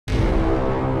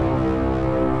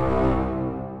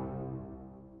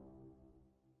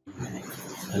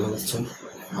बच्चों,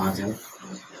 आज हम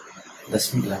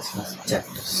 10वीं क्लास का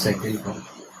चैप्टर सेकंड को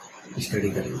स्टडी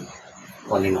करेंगे,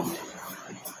 पॉलिनोमियल।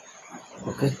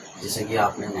 ओके, जैसे कि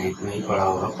आपने 9th में ही पढ़ा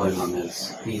होगा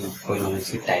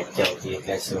पॉलिनोमियल्स की टाइप क्या होती है,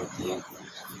 कैसे होती है।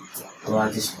 तो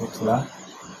आज इसको थोड़ा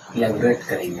इलैबोरेट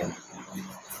करेंगे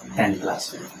 10th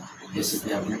क्लास में, जैसे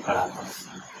कि आपने पढ़ा था।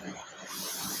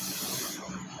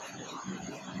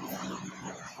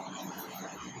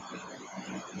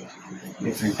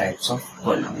 Different types of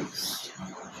polynomials.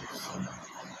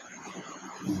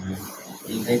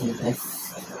 देख लेते हैं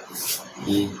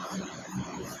ये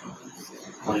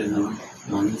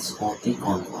polynomials होती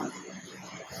कौन कौन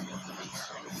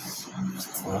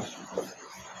और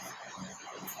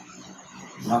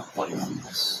not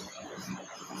polynomials।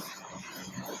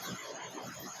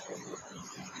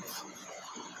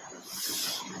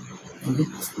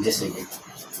 जैसे कि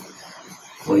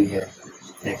कोई है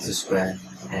x²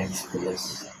 x प्लस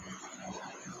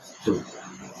 2,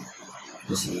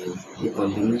 इसलिए ये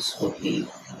पॉलिनोमियल्स होती है।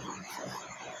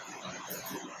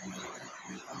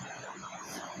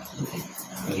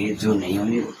 ये जो नहीं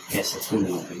होगी कैसे क्यों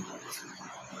नहीं होगी,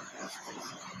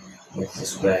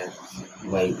 x²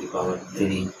 y की पावर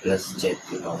 3 प्लस z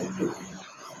की पावर 2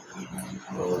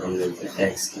 और हम लेते हैं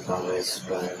x की पावर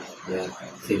स्क्वायर या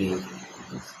 3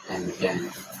 and 10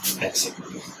 एक्सेट्रा।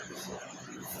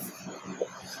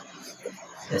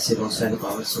 ऐसे बहुत सारे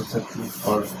पावर्स हो सकते हैं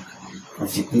और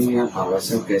जितनी भी यहाँ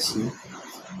पावर्स हैं कैसी हैं,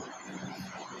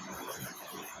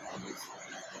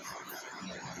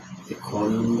 एक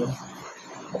होल नंबर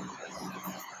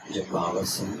जो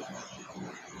पावर्स हैं,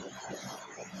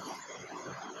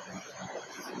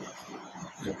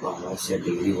 जो पावर्स या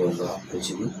डिग्री होगा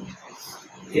कुछ भी,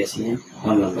 कैसी हैं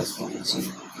होल नंबर्स होनी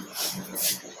चाहिए।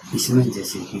 इसमें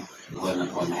जैसे कि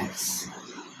 1/x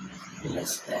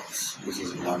plus x, which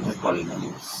is not a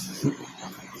polynomial,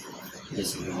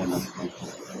 जैसे कि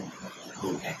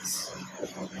 1/2x,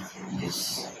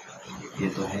 ये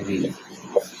तो है भी।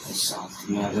 साथ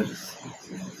में अगर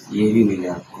ये भी मिले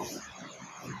आपको,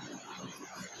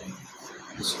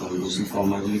 इसको हम दूसरी फॉर्म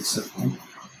में लिख सकते हैं,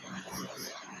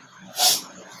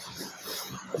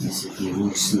 जैसे कि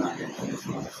रूट्स में आ जाता है।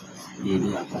 ये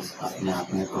भी आपस अपने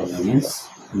आप में पॉलिनोमियल्स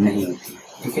नहीं होती,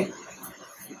 ठीक है।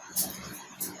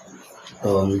 तो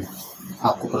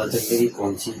आपको पता चल गया कि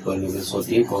कौन सी पॉलिनोमियल्स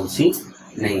होती है, कौन सी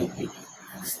नहीं होती,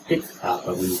 ठीक। आप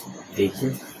अभी देखिए,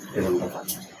 फिर हम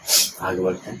बताते हैं, आगे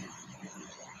बढ़ते हैं,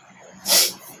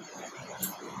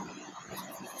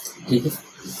 ठीक है।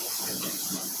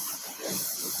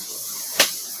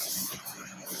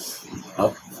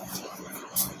 अब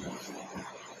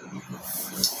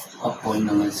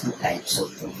पॉलिनोमियल्स में टाइप्स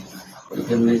होते हैं, तो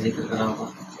फिर मैं जिक्र करा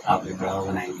होगा, आपने पढ़ा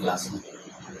होगा 9th क्लास में।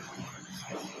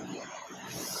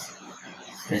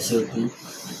 कैसे होती है,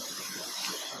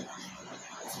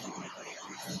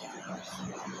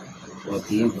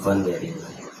 होती है 1 variable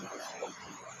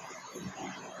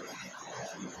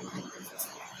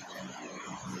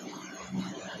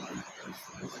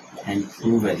and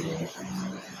 2 variable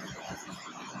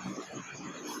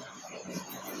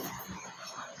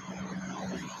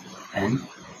and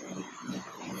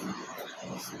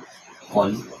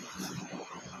poly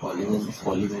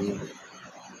variable.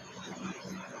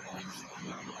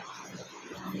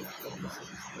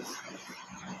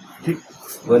 ठीक,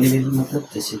 पॉली वेरिएबल मतलब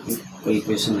जैसे कि कोई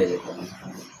इक्वेशन ले लेता हूँ,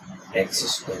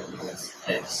 x² plus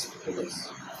x plus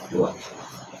 1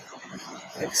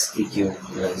 x की क्यूब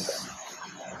प्लस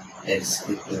x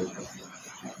की क्यूब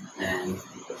एंड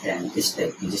 10 इस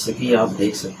टाइप की। जैसे कि आप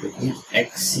देख सकते हो कि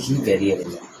x ही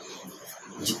वेरिएबल है,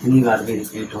 जितनी बार भी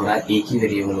रिपीट हो रहा है एक ही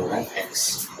वेरिएबल हो रहा है x।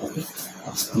 ओके,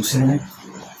 अब दूसरे में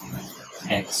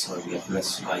x हो गया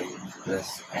प्लस y प्लस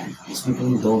 10, इसमें तो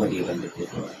 2 वेरिएबल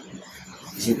रिपीट हो रहा है।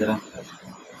 इसी तरह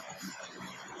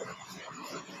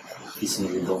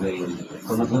इसमें भी 2 वेरिएबल,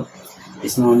 तो मतलब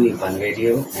इसमें only 1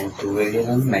 variable and 2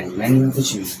 variable, many में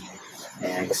कुछ भी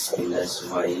x plus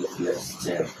y plus z।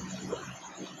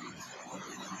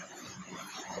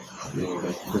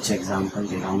 कुछ एग्जाम्पल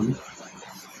दे रहा हूँ,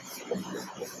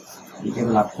 ये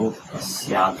केवल आपको बस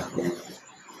याद रखना है,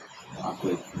 आपको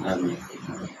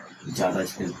ज़्यादा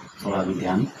इस पर थोड़ा भी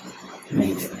ध्यान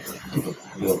नहीं देना, ठीक है।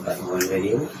 ये होता है 1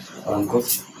 वेरिएबल, और हमको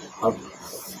अब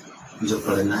जो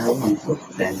पढ़ना है वो हमको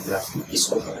 10th क्लास में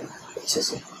इसको पढ़ना है अच्छे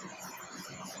से,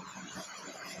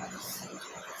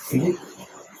 ठीक है।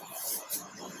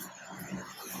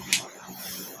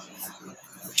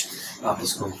 आप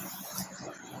इसको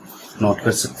नोट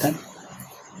कर सकते हैं।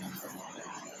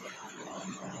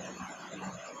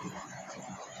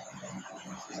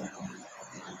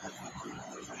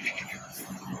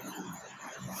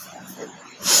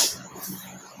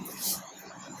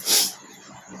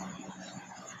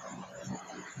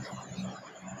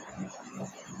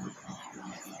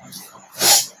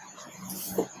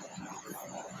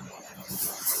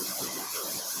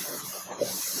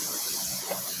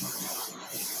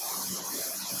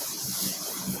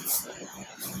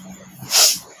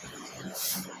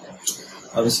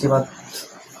 अब इसके बाद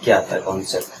क्या आता है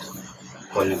कॉन्सेप्ट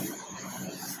पॉलिनोमियल।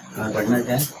 हमें पढ़ना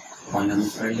क्या है, पॉलिनोमियल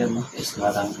पढ़ लिया हमने, इसके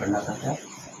बाद हमें पढ़ना था क्या,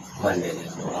 वन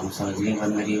वेरिएबल। और हम समझ लिए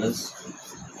वन वेरिएबल्स,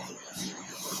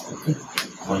 ओके।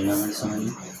 पॉलिनोमियल समझ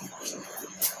लें।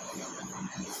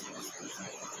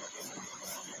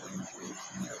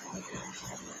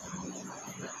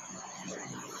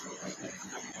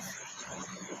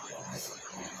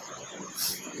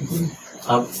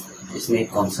 अब इसमें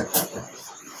एक कॉन्सेप्ट आता है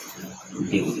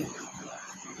degree,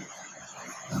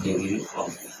 degree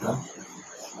of the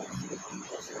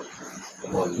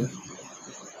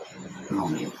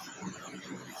polynomial.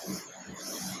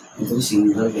 तो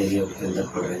सिंगल वेरिएबल के अंदर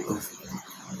पढ़ रहे हैं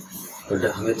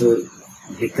तो हमें तो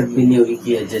दिक्कत भी नहीं होगी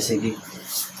कि जैसे कि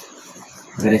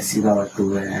अगर x की पावर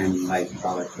 2 है एंड y की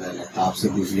पावर 12 है तो आपसे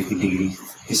पूछ ले कि डिग्री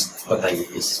किस बताइए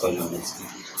इस पॉलिनोमियल की,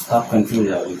 तो आप कंफ्यूज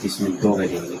जाओगे कि इसमें दो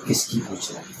वेरिएबल किसकी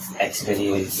पूछ रहा है, x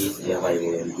वेरिएबल की या y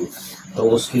वेरिएबल की। तो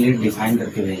उसके लिए डिफाइन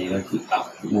करके भेजेगा कि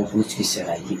आप वो पूछ किससे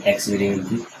रहा है कि x वेरिएबल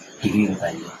की डिग्री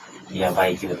बताइए या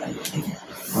y की बताइए, ठीक है।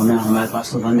 तो हमारे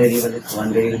पास तो वन वेरिएबल है,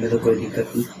 वन वेरिएबल में तो कोई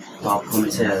दिक्कत नहीं। तो आपको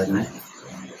हमेशा याद रखना है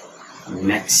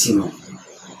मैक्सिमम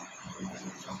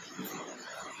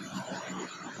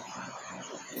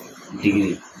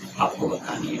डिग्री आपको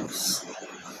बतानी है बस।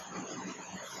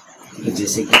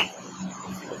 जैसे कि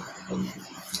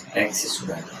x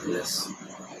square plus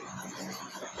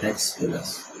x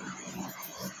plus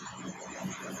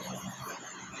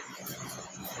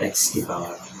x की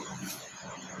पावर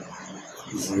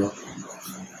 0,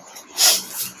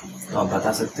 तो आप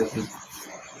बता सकते हो कि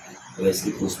तो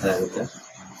इसकी पूछता है क्या,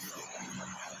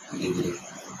 डिग्री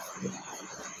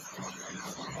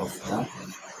ऑफ द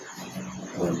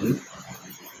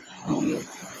पॉलिनोमियल।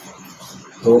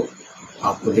 तो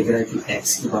आपको दिख रहा है कि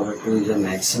x की पावर 2 जो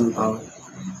मैक्सिमम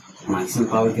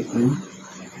पावर कितनी है,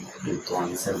 तो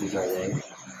आंसर भी क्या हो जाएगा।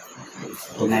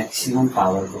 तो मैक्सिमम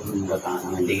पावर को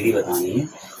हमें डिग्री बतानी है।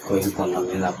 कोई भी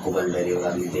पॉलिनोमियल आपको वन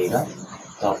वेरिएबल में देगा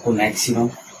तो आपको मैक्सिमम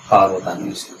पावर बतानी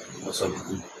है उसकी,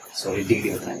 सॉरी डिग्री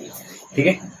बतानी है, ठीक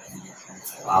है।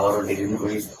 पावर और डिग्री में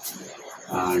कोई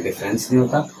डिफरेंस नहीं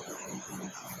होता।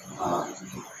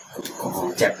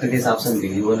 चैप्टर के हिसाब से हम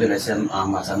डिग्री बोले, वैसे हम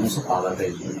आम भाषा में उसको पावर का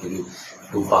यूज करते हैं,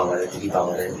 2 पावर है, 3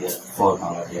 पावर है, या 4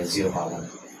 पावर है, 0 पावर है,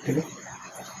 ठीक है।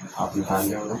 आप निकाल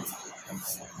लिया होगा।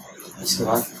 इसके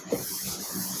बाद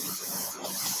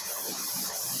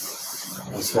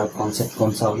कॉन्सेप्ट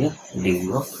कौन सा हो गया, डिग्री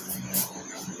ऑफ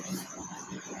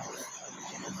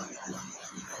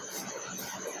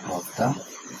द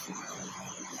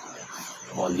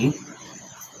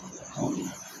पॉलिनोमियल।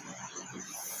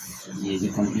 ये भी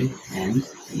कंप्लीट एंड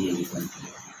ये भी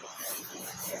कंप्लीट।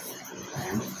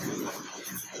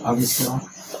 अब इसके बाद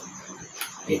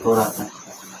एक और आता है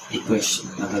इक्वेशन,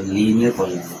 मतलब लीनियर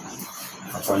पॉलिनोमियल।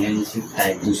 और पॉलिनोमियल की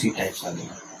टाइप दूसरी टाइप्स आ गई।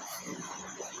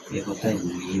 एक होता है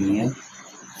लीनियर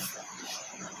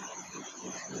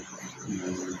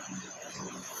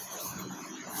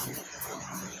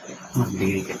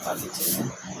डिग्री के पास चले,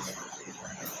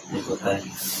 एक होता है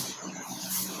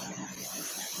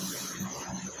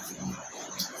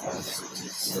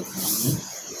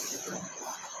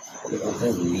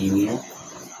लीनियर,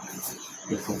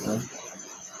 एक होता है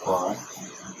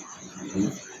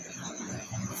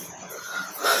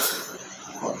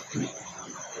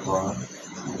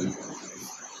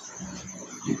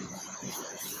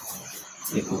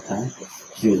एक होता है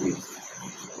क्यूबिक।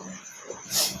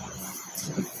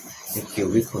 एक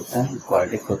क्यूबिक होता है,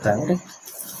 क्वाड्रिक होता है,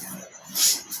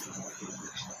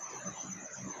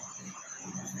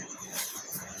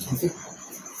 ठीक है।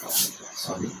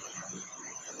 सॉरी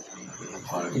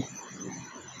क्वाड्रिक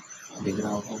दिख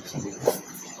रहा होगा सभी को।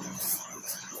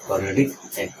 क्वाड्रिक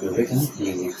एक क्यूबिक है,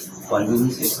 लीनियर।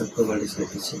 पॉलिनोमियल से सबको वर्ड इसके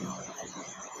पीछे,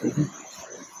 ठीक है।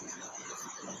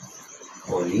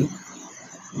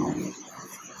 Polynomial,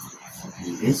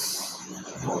 this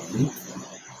polynomial.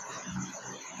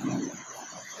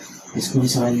 इसको भी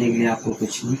समझने के लिए आपको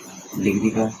कुछ नहीं, डिग्री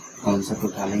का कॉन्सेप्ट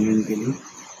उठा लेंगे उनके लिए।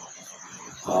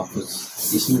 तो आप कुछ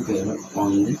इसमें केवल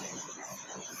ओनली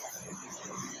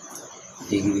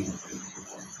डिग्री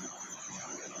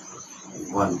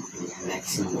 1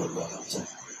 मैक्सिमम बोल रहा है।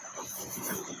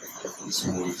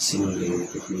 इसमें मैक्सिमम डिग्री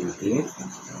कितनी होती है,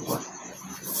 1।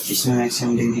 इसमें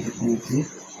मैक्सिमम डिग्री कितनी होती है,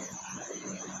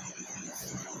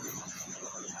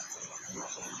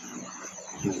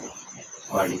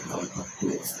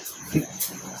 ठीक।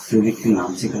 क्यूबिक के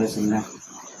नाम से पता चल रहा है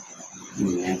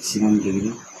मैक्सिमम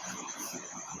डिग्री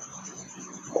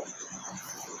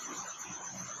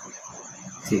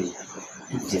थ्री।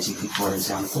 जैसे कि फॉर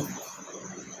एग्जाम्पल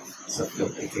सबके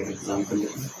एक एग्जाम्पल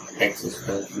लेते हैं, एक्स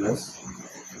स्क्वायर प्लस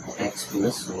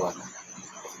 1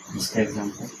 इसका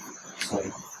example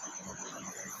sorry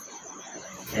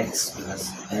x plus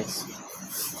x,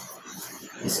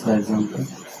 इसका एग्जाम्पल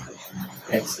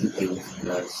x की cube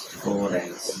plus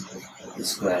 4x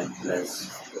square plus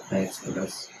x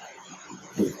plus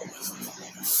 2।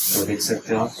 तो देख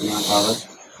सकते हो आप यहाँ पावर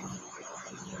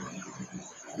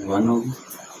 1 होगी,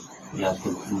 या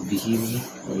तो 2 दिखी हुई है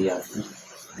और या तो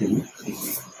 3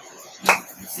 दिखी।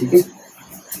 ठीक है,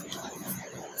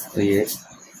 तो ये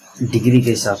डिग्री के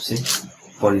हिसाब से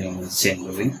पॉलिनोमियल चेंज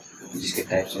हो गई, जिसके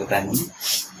टाइप्स बताए हमने।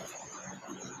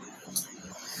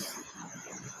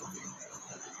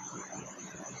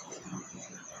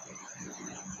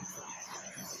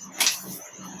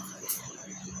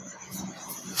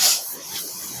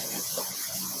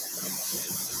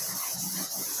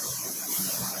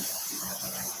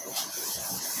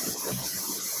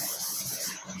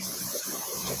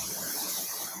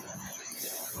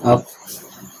 अब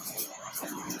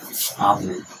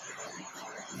आपने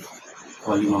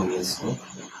पॉलिनोमियल्स को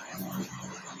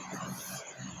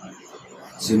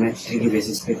ज्योमेट्री के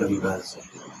बेसिस पे कभी बार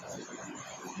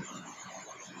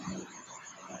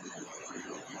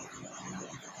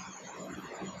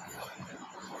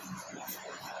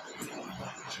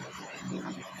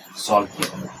सॉल्व किया।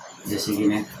 जैसे कि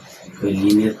मैं कोई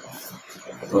लीनियर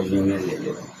पॉलिनोमियल ले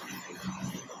लेता हूँ,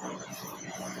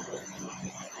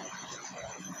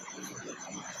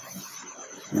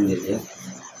 ले लिया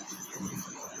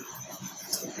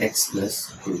x प्लस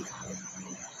 2,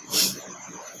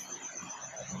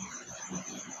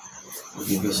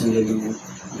 इक्वेशन ले ली मैंने,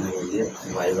 ले लिया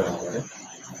y बराबर है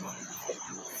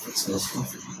x प्लस 2।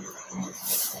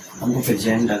 हमको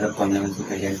प्रेजेंट, अगर पॉलिनोमियल को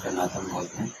प्रेजेंट करना था हम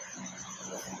बोलते हैं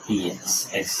px,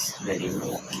 x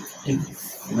वेरिएबल। ठीक,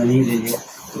 मैंने ये ले लिया,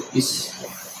 तो इस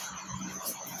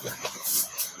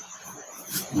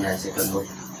यहाँ से कर लो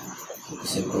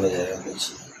सिंपल हो जाएगा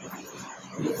कुछ।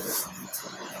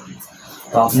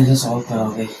 तो आपने जो सॉल्व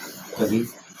कराओगे कभी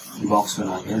बॉक्स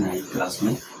बना के 9th क्लास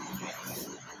में,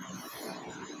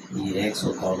 ये x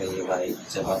होता होगा, ये y।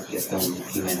 जब आप कहते होंगे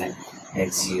कि मैंने x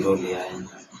 0 लिया है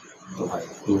तो y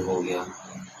 2 हो गया,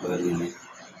 बगल में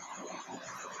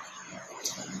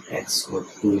x को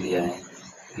 2 लिया है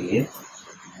तो ये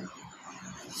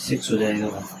 6 हो जाएगा।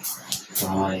 तो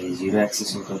हमारा ये 0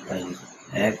 एक्सिस होता है,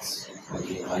 x और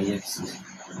ये y एक्सिस।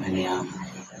 मैंने यहाँ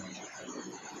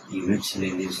यूनिट्स ले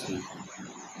ली उसकी,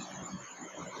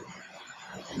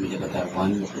 मुझे पता है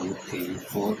 1 2 3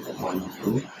 4, 1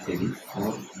 2 3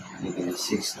 4, लेकिन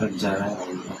 6 तक जा रहा है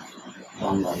तो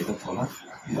हम वाले को थोड़ा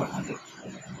बढ़ा दे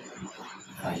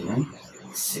 5 1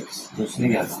 6। तो उसने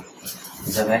क्या कहा,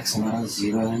 जब x हमारा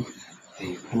 0 है तो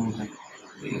ये 2 है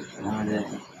तो ये आ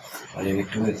जाएगा, और ये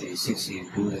 2 है तो ये 6, ये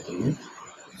 2 है तो ये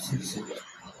 6 है।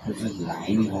 तो जो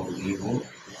लाइन होगी वो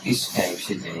इस टाइप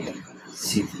से जाएगी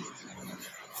सीधी,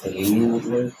 तो लीनियर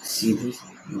मतलब सीधी,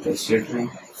 मतलब स्ट्रेट लाइन,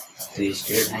 तो ये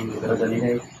स्ट्रेट लाइन की तरह बनी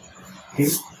रहेगी।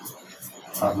 ठीक,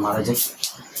 और हमारा जब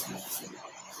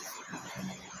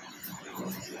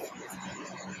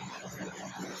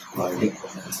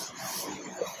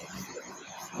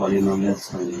पॉलिनोमियल्स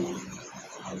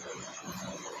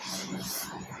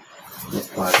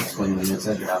पॉलिनोमियल्स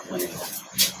का ग्राफ बनेगा,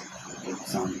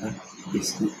 एग्जाम्पल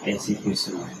इसकी ऐसी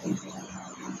क्वेश्चन आती है,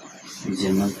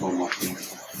 जनरल फॉर्म आती है।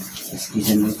 इसकी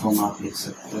जनरल फॉर्म आप लिख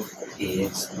सकते हो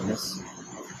ax प्लस,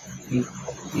 ये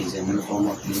जनरल फॉर्म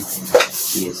आती है,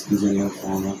 ये इसकी जनरल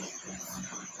फॉर्म है।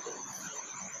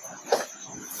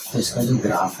 तो इसका जो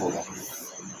ग्राफ होगा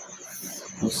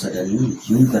वो सडनली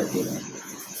यूं करके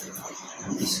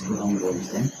बनेगा, इसको हम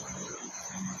बोलते हैं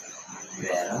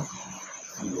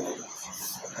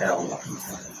पैराबोला।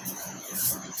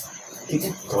 ठीक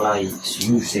है, थोड़ा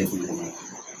यू शेप में बनेगा।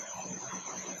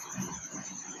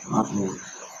 आप लोग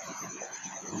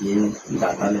ये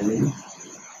डाटा ले लेंगे,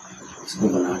 इसको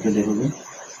बना के देखोगे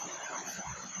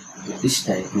तो इस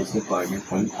टाइप में से कोऑर्डिनेट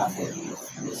पॉइंट आते रहेंगे।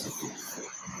 जैसे कि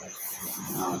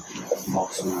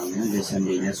बॉक्स बनाने में जैसे हम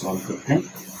लीनियर सॉल्व करते हैं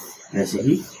वैसे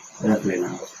ही रख लेना।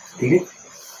 ठीक है,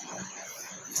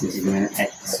 जैसे कि मैंने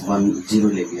x1 0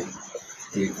 ले लिया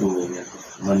तो ये 2 हो गया,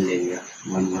 1 ले लिया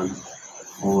 1 1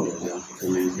 4 हो गया, तो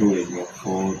मैंने 2 ले लिया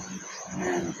 4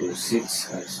 and 2 6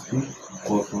 2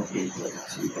 4 4 8 हो गया।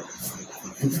 ठीक है,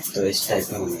 तो इस टाइप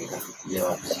में बनेगा जब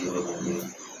आप 0 ले लिया,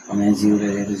 और मैं 0 ले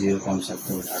लिया तो 0 को हम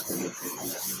सबको उठा कर देखते हैं,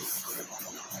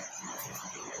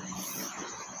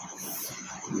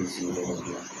 ये 0 हो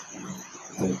गया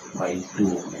तो बाई 2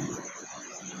 हो गया।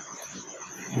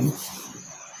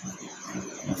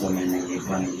 मतलब मैंने ये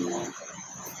 1 लिया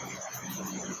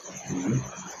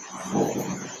 4,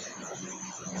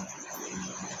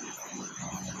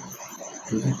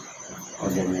 ठीक है,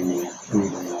 और जब मैंने 2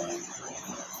 बनाया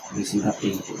इस सीधा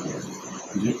 1 हो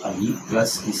जाएगा। ये अभी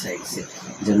प्लस की साइड से,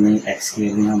 जब मैं एक्स के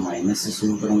लिए यहाँ माइनस से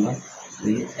शुरू करूँगा तो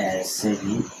ये ऐसे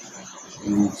ही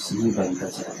बनता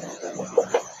चला जाएगा।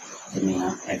 तो मैं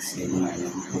यहाँ एक्स के लिए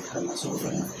माइनस में पुट करना शुरू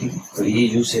करूँगा। ठीक है, तो ये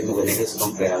यू शेप में बनेगा, इसको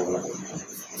हम पैराबोला बोलते हैं।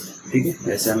 ठीक है,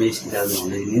 वैसे हमें इसकी ज़्यादा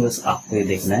नॉलेज नहीं, बस आपको ये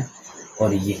देखना है।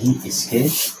 और यही इसके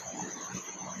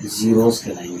जीरोस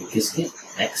कहलाएंगे, किसके?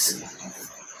 एक्स के,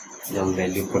 जब हम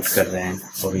वैल्यू पुट कर रहे हैं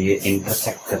और ये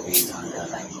इंटरसेक्ट कर रहे हैं जहाँ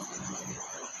जाना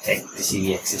है किसी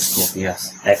भी एक्सिस को या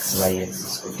एक्स वाई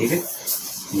एक्सिस को। ठीक है,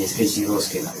 ये इसके जीरोस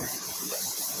कहलाते हैं।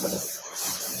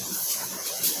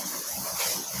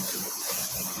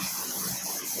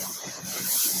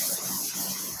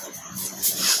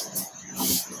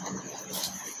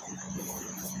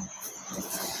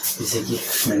 जैसे कि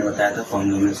मैंने बताया था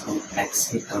पॉलिनोमियल्स को एक्स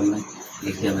के टर्म में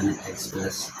लिख दिया मैंने, एक्स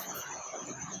प्लस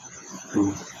 2।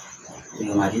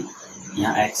 तो हमारी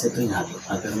यहाँ एक्स है तो यहाँ भी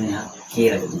अगर मैं यहाँ के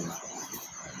रख दूँगा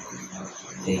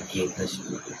तो के प्लस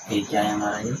 2, के क्या है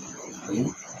हमारा? ये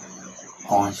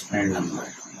कांस्टेंट नंबर।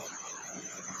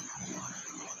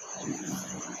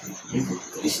 ठीक है,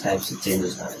 तो इस टाइप से चेंज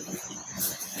होता है।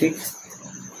 ठीक,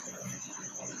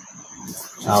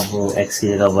 आप वो एक्स की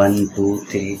जगह 1 2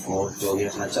 3 4 जो भी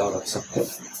रखना चाहो रख सकते हो।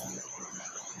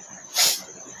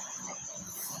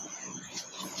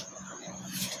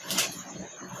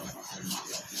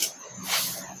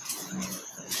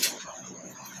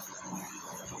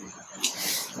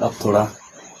 अब थोड़ा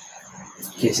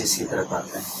केसेस की तरफ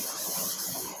आते हैं।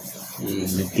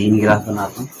 ये 3 ग्राफ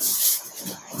बनाता हूँ,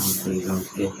 तीनों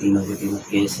के तीनों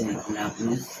केस हैं अपने आप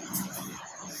में।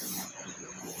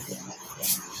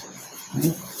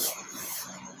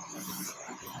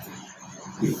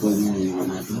 ये कोई नहीं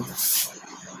बना दो,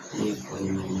 ये कोई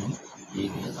नहीं,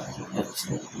 एक लगा दो।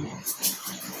 अच्छा,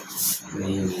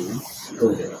 नहीं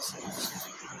दो जगह से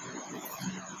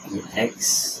ये एक्स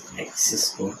एक्सिस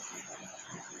को,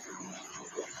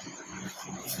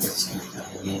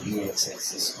 ये भी एक्स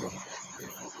एक्सिस को,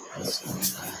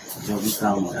 जो भी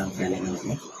काम हो रहा है कहने का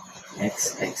मतलब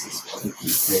एक्स एक्सिस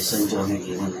इक्वेशन जो हमें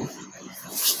गिवन है,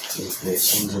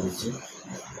 इक्वेशन जो मुझे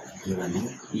गिवन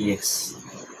है ई एक्स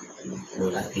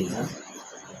बोला इधर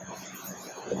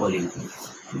पॉलिनोमियल।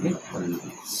 ठीक है,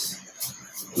 पॉलिनोमियल्स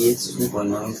ये उसमें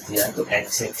पॉलिनोमियल्स दिया है तो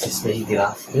एक्स एक्सिस पे ही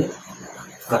ग्राफ पे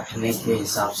कटने के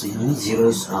हिसाब से हमें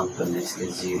जीरोस काउंट करने, इसके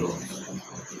जीरो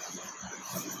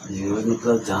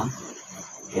मतलब जहाँ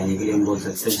कहने के लिए हम बोल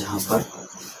सकते हैं जहाँ पर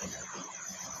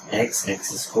एक्स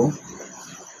एक्सिस को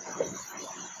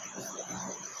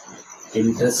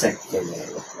इंटरसेक्ट किया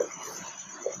जाएगा।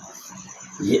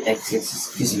 ये एक्स एक्सिस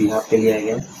किस बिहाफ पे लिया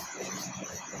गया?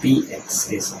 पी एक्स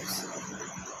के हिसाब से।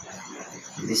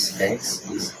 This x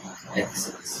is x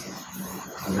x.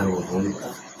 अगर वो बोलता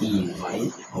पी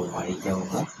वाई और वाई क्या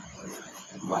होगा?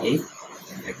 Y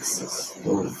axis.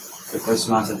 तो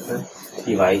प्रश्न आ सकता है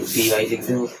कि वाई पी वाई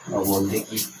लिखते हो और बोल दे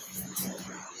कि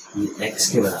एक्स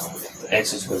के बराबर है, तो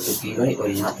x equal to P Y, और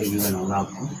यहाँ पे गिवन होगा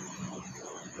आपको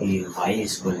वाई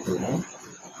इक्वल टू है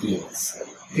पी एक्स।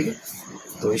 ठीक है,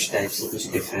 तो इस टाइप से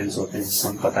कुछ डिफरेंस होते हैं जिससे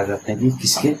हम पता करते हैं कि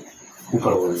किसके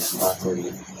ऊपर बोल रहे हैं, बात हो रही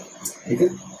है। ठीक है,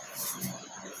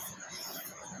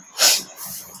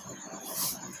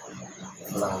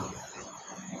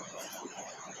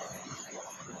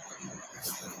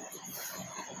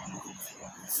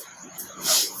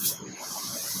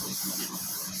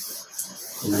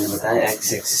 मैंने बताया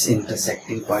एक्स एक्सिस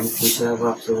इंटरसेक्टिंग पॉइंट पूछ रहा है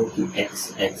आपसे वो कि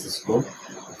एक्स एक्सिस को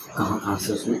कहाँ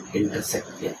से उसने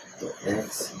इंटरसेक्ट किया। तो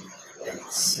एक्स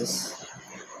एक्सिस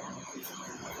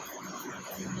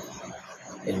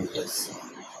इंटरसेक्ट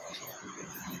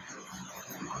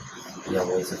या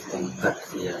बोल सकते हैं कट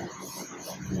किया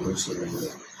दूसरी लेंगे,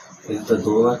 फिर तो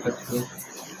 2 बार कट किया,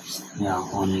 यहाँ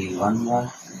ओनली 1 बार,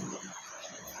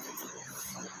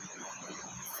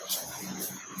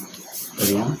 और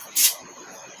यहाँ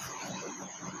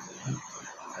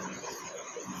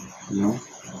नो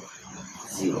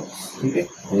जीरो। ठीक है,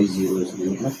 कोई जीरो इसमें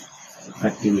मतलब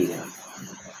कट ही नहीं गया।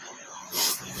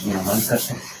 यहाँ 1 कट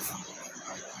है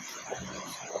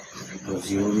तो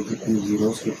जीरो भी कितने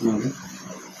जीरोस कितने होंगे?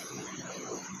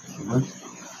 1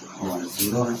 और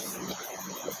 0 है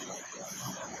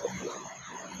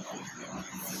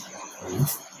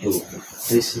 2।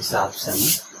 तो इस हिसाब से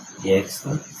हमें ये एक्स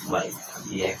का वाई,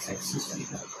 ये एक्स एक्सिस,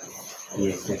 ये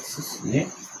एक्स एक्सिस, ये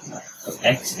तो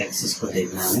एक्स एक्सिस को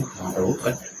देखना हमें कहाँ पर वो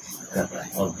कट कर रहा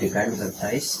है और डिपेंड करता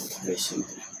है इस इक्वेशन।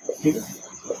 ठीक है,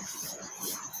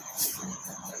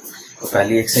 तो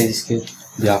पहली एक्सरसाइज इसके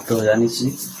व्याप्त हो जानी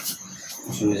चाहिए,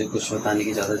 उसमें मुझे कुछ बताने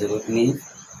की ज़्यादा जरूरत नहीं है।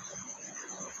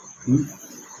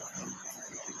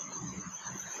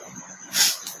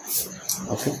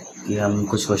 ओके, ये हम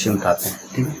कुछ क्वेश्चन उठाते हैं।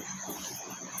 ठीक है।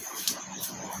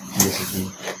 जैसे कि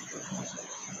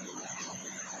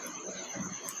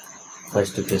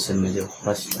फर्स्ट क्वेश्चन में जो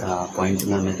फर्स्ट पॉइंट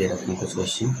में मैं दे रखी हूँ कुछ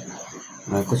क्वेश्चन,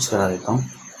 मैं कुछ करा देता हूँ,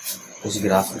 कुछ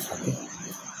ग्राफ उठा के।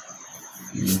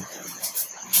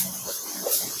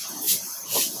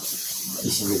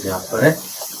 इसी ग्राफ पर है,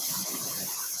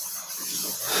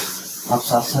 आप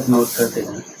साथ साथ नोट करते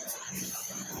जाना,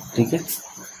 ठीक है,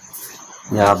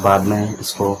 या आप बाद में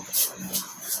इसको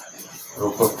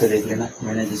रोक रोक के देख लेना।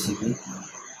 मैंने जैसे कि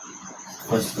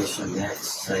फर्स्ट क्वेश्चन दिया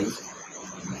एक्सरसाइज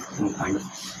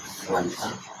 2.1 था,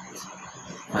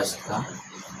 फर्स्ट का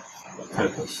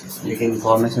थर्ड क्वेश्चन, लेकिन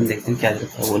इंफॉर्मेशन देखते हैं क्या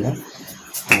लिखा बोला,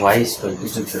 y इक्वल टू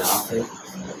जो ग्राफ है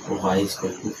वो y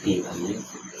equal to T Y है,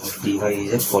 और T Y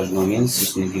is a polynomial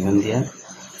इसने गिवन दिया है,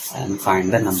 and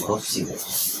find the number of zeros.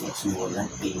 उसमें बोल रहा है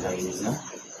T Y is a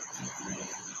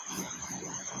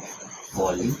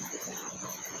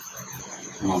polynomial,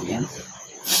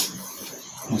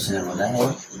 उसने बोला है,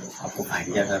 और आपको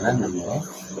फाइंड क्या करना है, number of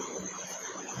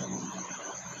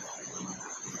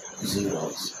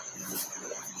zeros.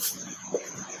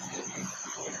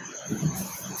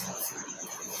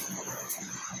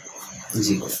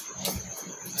 Zero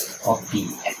of P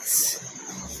x,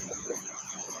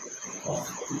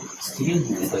 ठीक है,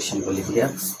 मैंने क्वेश्चन को लिख लिया।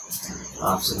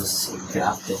 आपसे बस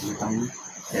ग्राफ देख लेता हूँ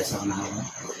कैसा बना होगा,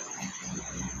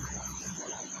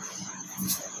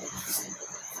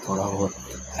 थोड़ा बहुत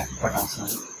अटपट आसान।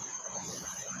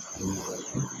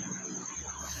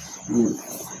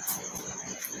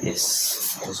 यस,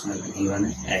 उसमें गिवन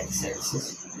है x axis,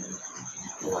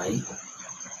 Y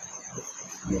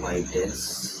Y dash,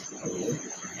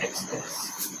 x dash,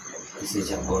 this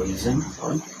is origin,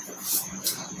 और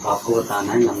आपको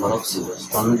बताना है नंबर ऑफ जीरोस।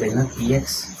 तो हमें देखना P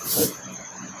x,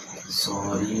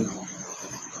 sorry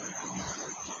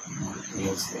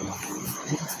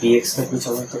P x का कुछ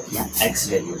होगा तो यहाँ एक्स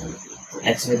वैल्यू है, तो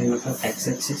एक्स वैल्यू मतलब एक्स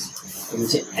एक्सिस, तो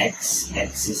मुझे एक्स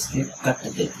एक्सिस के कट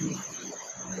देखनी है।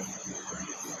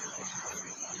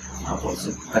 आप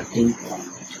ऑल्सो कटिंग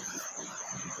पॉइंट,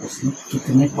 उसने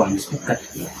कितने पॉइंट्स पे कट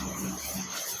किया है,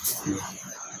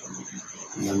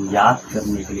 हम याद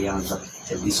करने के लिए मतलब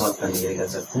जल्दी सॉल्व करने के लिए कर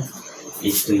सकते हैं।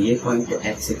 एक तो ये पॉइंट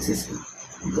एक्स एक्सिस के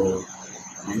 2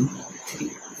 एंड 3,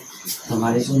 तो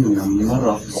हमारे जो number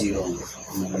of zero,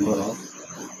 number of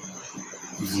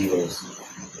zeros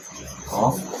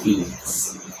of P x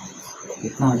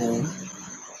कितना हो जाएगा,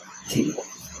 3।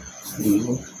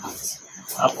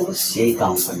 आपको बस यही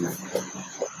काम करना है,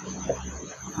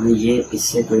 हमें ये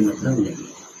इससे कोई मतलब नहीं,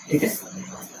 ठीक है,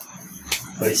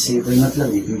 और इससे कोई मतलब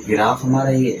नहीं, क्योंकि ग्राफ हमारा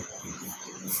ये,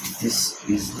 this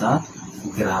is the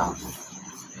graph,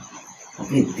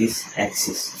 okay, this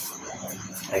axis,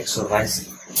 x और वाई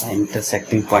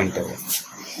इंटरसेक्टिंग पॉइंट है,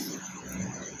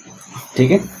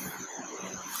 ठीक है।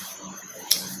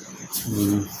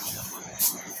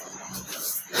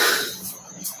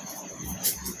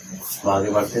 आगे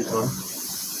बढ़ते थोड़ा,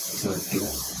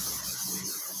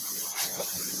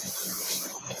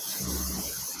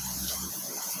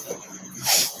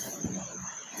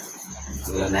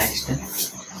 नेक्स्ट है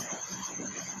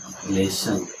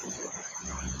relation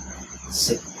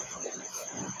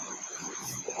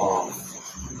of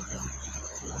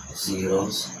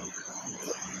zeros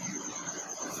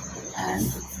and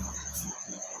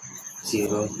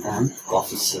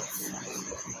coefficient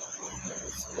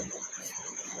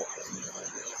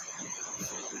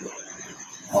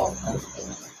of the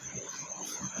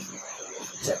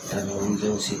chapter में मुझे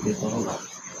उसी पे करूँगा,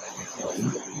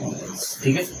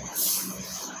 ठीक है।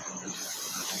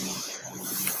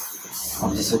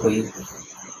 अब जैसे कोई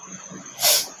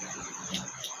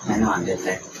मैंने मान लिया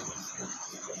that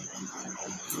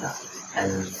the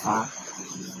alpha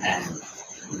and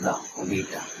the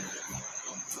beta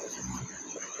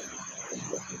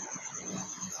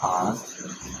are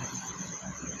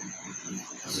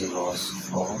zeros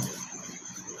of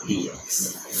px,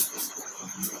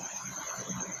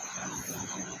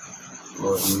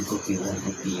 और इनको गिवन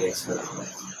है px बराबर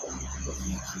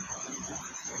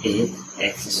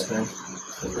ax square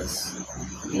plus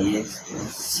bx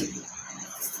plus c,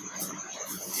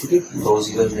 ठीक है। 2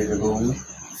 जीरो लेकर 2 होंगे,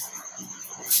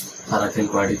 सारा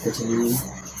कैलकुलेट पे चलेंगे,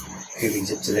 फिर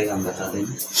जब चलेगा हम बता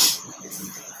देंगे,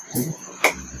 ठीक है।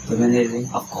 तो मैंने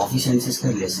अब कोएफिशिएंट्स का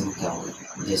रिलेशन क्या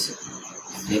होगा, जैसे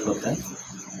एक होता है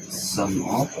सम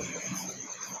ऑफ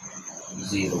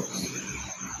जीरो,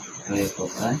 तो एक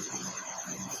होता है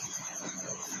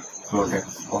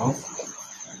प्रोडक्ट ऑफ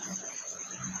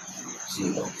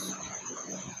जीरो।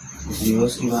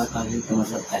 जीरोस की बात आ गई तो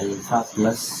मतलब alpha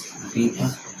plus beta,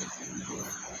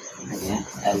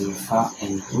 alpha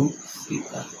into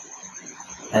beta,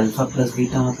 alpha plus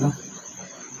beta मतलब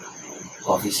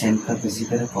कॉफिशिएंट का किसी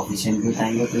तरह कॉफिशिएंट भी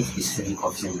उठाएंगे तो इससे भी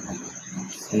कॉफिशिएंट उठाएंगे,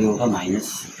 तो ये होगा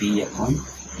 -b/a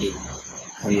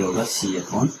और ये होगा c/a।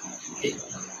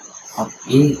 अब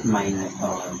a माइनस,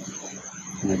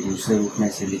 मैं दूसरे रूप में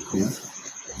से लिखूँगा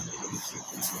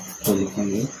तो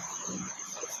लिखेंगे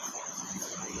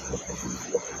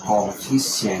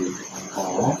कॉफिशिएंट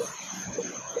ऑफ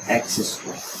x²।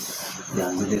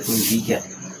 ध्यान से देखो b क्या है,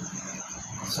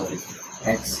 सॉरी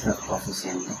x का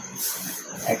कॉफिशिएंट है,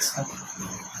 x का,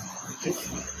 ठीक।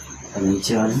 और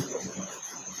नीचे वाले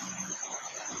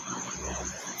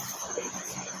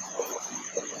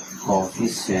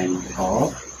कॉफिशिएंट ऑफ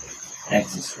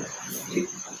x², ठीक।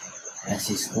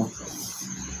 ऐसे इसको,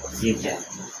 ये क्या है,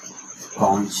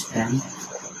 कांस्टेंट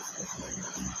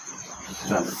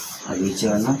टर्म, और नीचे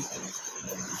वाला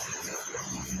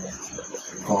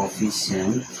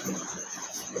कॉफिशिएंट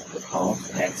ऑफ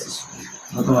x²।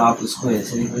 मतलब आप इसको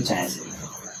ऐसे लिख लो चाहे ऐसे लिख लो,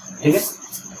 ठीक है।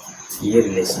 ये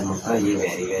रिलेशन होता है, ये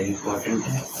वेरी वेरी इंपॉर्टेंट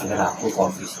है। अगर आपको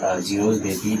कॉफी जीरोस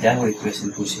दे दी जाए और इक्वेशन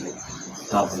पूछ ले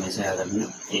तो आप हमेशा याद रखना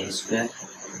a²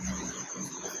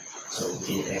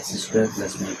 ax²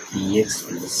 प्लस में bx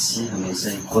प्लस c हमेशा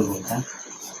इक्वल होता है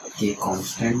k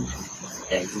constant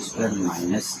x²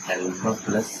 minus alpha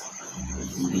plus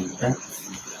beta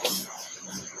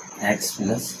x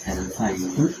plus alpha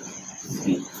into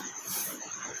B,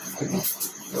 ठीक है।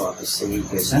 तो आप इससे भी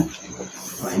इक्वेशन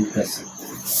फाइंड कर सकते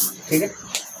हैं, ठीक है।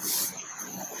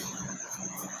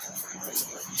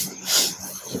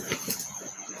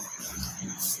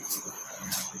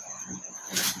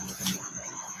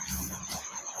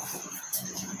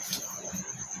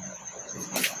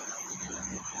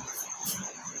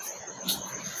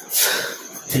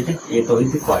 ठीक है, ये तो हुई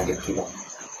थी क्वाड्रेटिक की बात।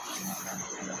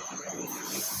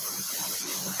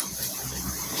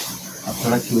 अब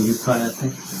थोड़ा क्यूबिक का आ जाते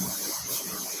हैं।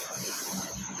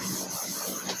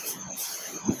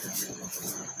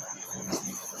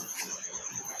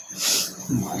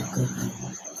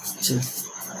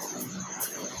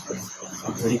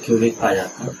 अब थोड़ी क्यूबिक आ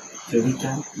जाता है। क्यूबिक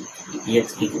क्या है, ये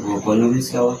एक्स की वो पॉलिनोमियल्स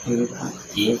क्या हुआ क्यूबिक का,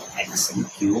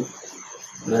 a(x³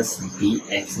 plus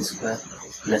b(x²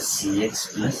 plus c(x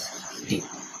plus d)।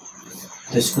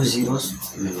 तो इसको जीरोस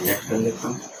में लेट कर लेता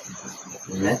हूँ,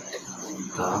 लेट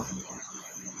का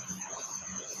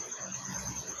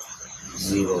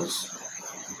zeros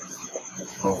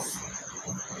of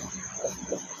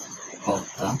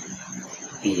the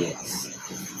px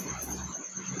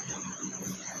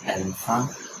alpha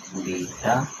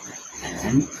beta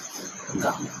and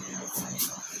gamma,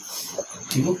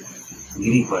 ठीक है।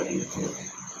 ग्रीक पढ़ेंगे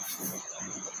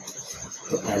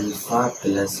तो alpha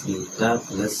plus beta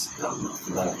plus gamma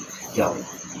बराबर क्या होगा,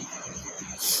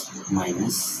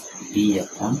 -b/a।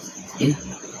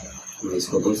 मैं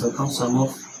इसको बोल सकता हूँ सम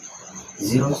ऑफ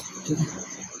जीरोस, ठीक है।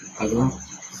 अगला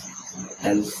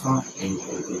alpha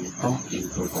into beta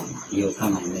into gamma, ये होता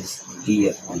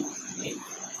 -b/a।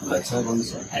 बचा कौन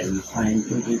सा, alpha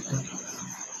into beta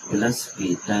plus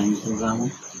beta into gamma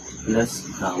plus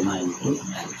gamma into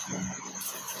alpha,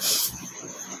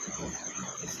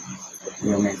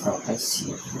 ये हमेशा होता है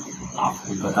सी।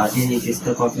 आपको बता दिया ये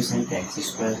किसका कॉफिशिएंट है, x²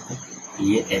 का,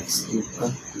 ये x³ का,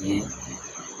 ये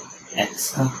x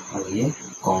का, और ये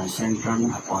कांस्टेंट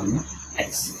टर्म अपॉन में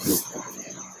x³ का,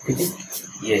 ठीक है।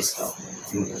 ये इसका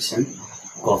इक्वेशन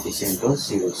कॉफिशिएंट ऑफ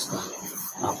जीरोस का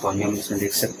आप पॉलिनोमियल्स में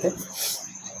देख सकते हैं।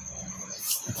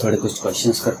 थोड़े कुछ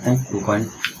क्वेश्चंस करते हैं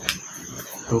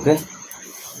 2.2 के।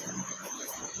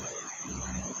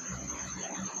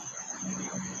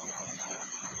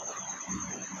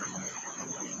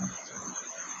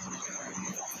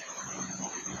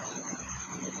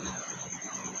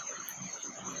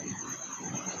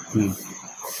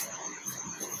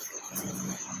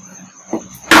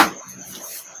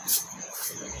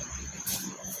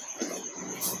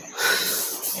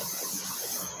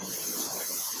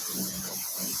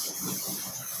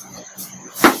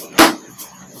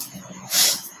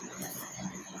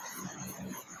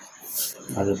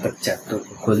 आज तक चैप्टर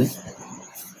को खोलें,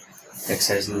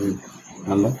 एक्सरसाइज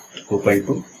नंबर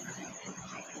 2.2।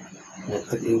 जब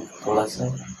तक ये थोड़ा सा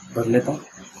पढ़ लेता हूँ।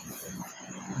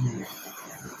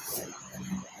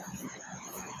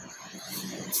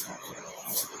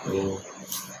 तो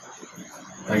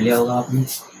पढ़ लिया होगा आपने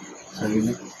सभी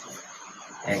में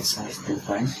एक्सरसाइज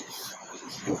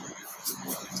 2.2।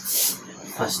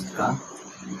 फर्स्ट का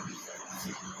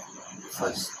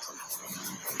first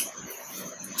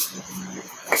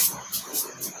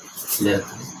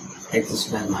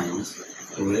x² minus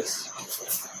 2x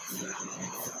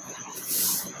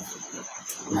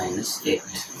minus 8।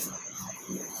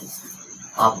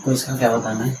 आपको इसका क्या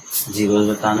बताना है, जीरोस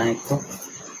बताना है एक तो,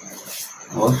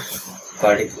 और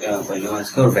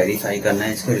पॉलिनोमियल्स को वेरीफाई करना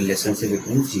है इसका relationship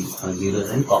between zero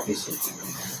and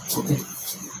coefficient. Okay,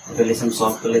 relation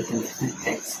solve कर लेते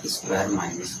हैं। X square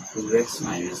minus 2x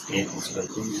minus 8 equal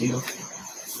to 0।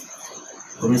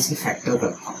 तो मैं इसकी फैक्टर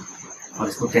करता हूँ और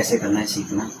इसको कैसे करना है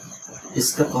सीखना।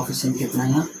 इसका कोफिशिएंट कितना है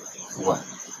यहाँ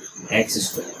 1 एक्स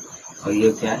स्क्वायर और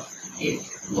ये क्या है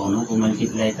 8, दोनों को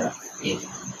मल्टीप्लाई करा 8,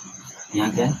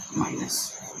 यहाँ क्या है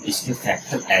माइनस। इसके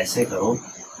फैक्टर ऐसे करो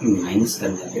माइनस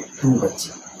करने पे 2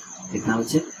 बचे, कितना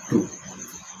बचे 2।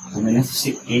 तो मैंने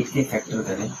सिर्फ 8 के फैक्टर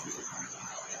करे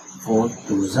 4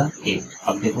 2 8।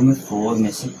 अब देखो मैं 4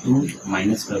 में से 2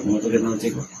 माइनस कर दूंगा तो कितना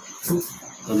बचेगा 2।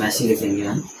 तो मैं ऐसे लिखेंगे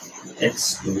हम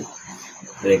x2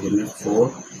 ब्रैकेट में 4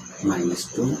 माइनस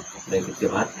 2 ब्रैकेट के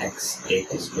बाद x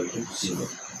 8 equal to 0।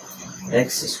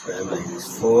 X square minus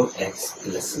 4x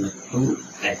plus में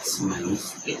 2x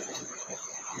माइनस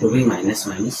 8। तो भी माइनस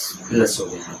माइनस प्लस हो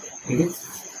गया, ठीक है।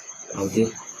 अब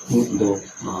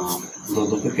दो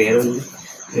के पेयर होंगे,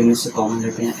 फिर इनसे कॉमन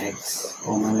लेते हैं x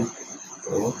कॉमन है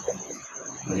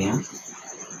और यहाँ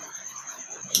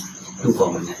 2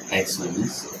 कॉमन है x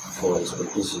माइनस 4 इक्वल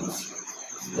टू 0।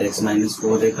 तो x माइनस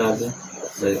 4 एक आ गया,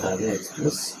 तो एक आ गया x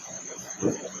प्लस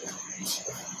 2।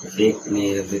 एक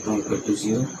में रख देता हूँ इक्वल टू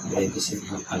 0, एक इसे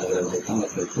अलग रख देता हूँ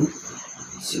इक्वल टू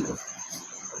 0।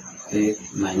 फिर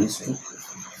माइनस 2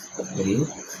 और ये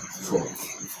 4,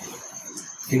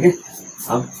 ठीक है।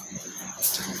 अब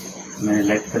मैंने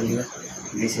लेट कर लिया,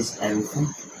 this is alpha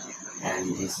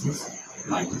and this is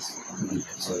minus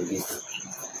beta, sorry beta.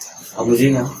 अब मुझे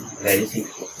यहाँ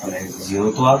वेरीफाई,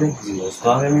 जीरो तो आ गए, जीरोस तो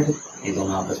आ गए मेरे, ये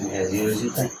दोनों आपस में है जीरो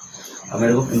जीता है। अब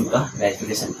मेरे को इनका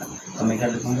वेरिफिकेशन करना है, तो मैं क्या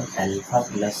लिखूँगा एल्फा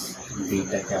प्लस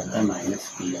बीटा क्या होता है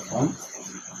माइनस बी अपॉन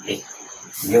ए,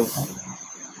 ये होता है,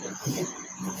 ठीक है।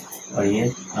 और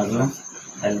ये अगला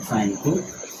एल्फा इंटू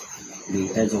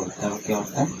बीटा जो होता है वो क्या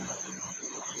होता है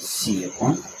सी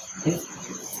अपॉन ए,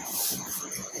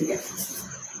 ठीक है।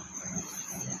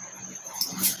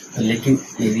 लेकिन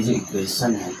मेरी जो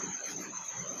इक्वेशन है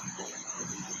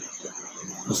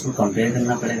उसको कंपेयर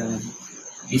करना पड़ेगा मुझे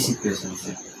इस इक्वेशन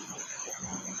से।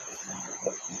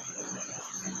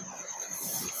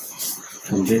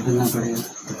 कंपेयर करना पड़ेगा,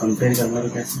 तो कंपेयर करना भी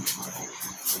कैसे,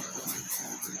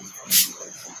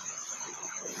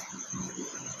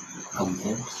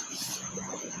 कंपेयर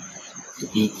तो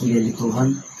ए की वैल्यू तो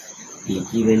 1, बी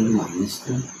की वैल्यू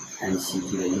 -2 एंड सी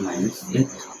की वैल्यू -8।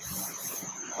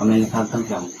 और मैं लिखाता हूँ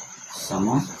क्या सम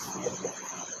ऑफ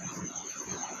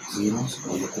जीरो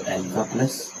तो alpha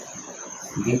plus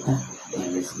beta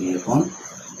minus B upon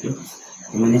ए।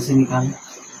 तो मैंने इसे निकाला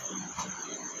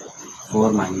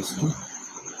 4 माइनस 2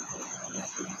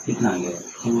 कितना आ गया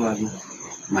 2 आ गया,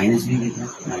 माइनस भी कितना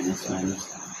minus minus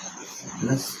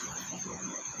plus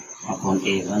upon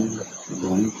A1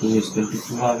 दोनों 2 इक्वल टू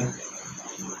 2 आ गया।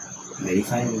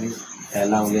 वेरीफाई हो गया,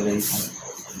 पहला हो गया वेरीफाई।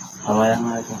 अब आया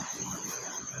हमारे पास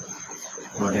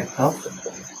product of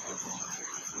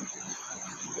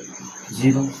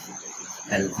zero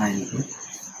alpha into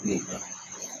beta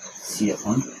C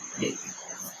upon ए।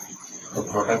 तो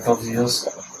product of zero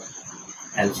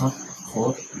alpha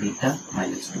 4 beta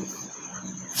 -2,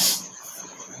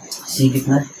 सी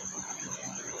कितना है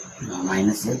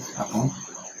 -8 अपॉन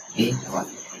ए 1।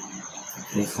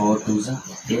 फिर 4 2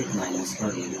 8 माइनस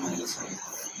और ए माइनस।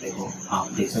 देखो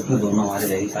आप देख सकते हो दोनों हमारे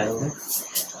वेरीफाई हो गए।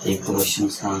 एक तो क्वेश्चन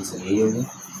का आंसर यही हो गया,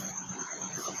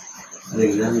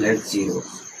 लेट जीरो,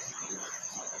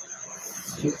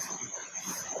 ठीक।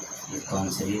 इसका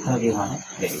आंसर ये था कि हमारा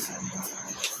वेरीफाई।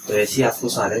 तो ऐसे ही आपको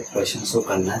सारे क्वेश्चन को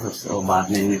करना है और बाद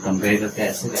में इन्हें कंपेयर करके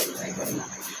ऐसे वेरीफाई करना,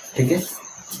 ठीक है।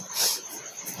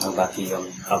 और बाकी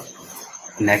हम अब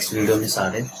नेक्स्ट वीडियो में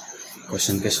सारे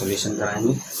क्वेश्चन के सॉल्यूशन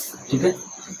कराएंगे, ठीक है।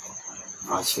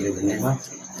 आज के लिए धन्यवाद,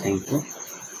 थैंक यू।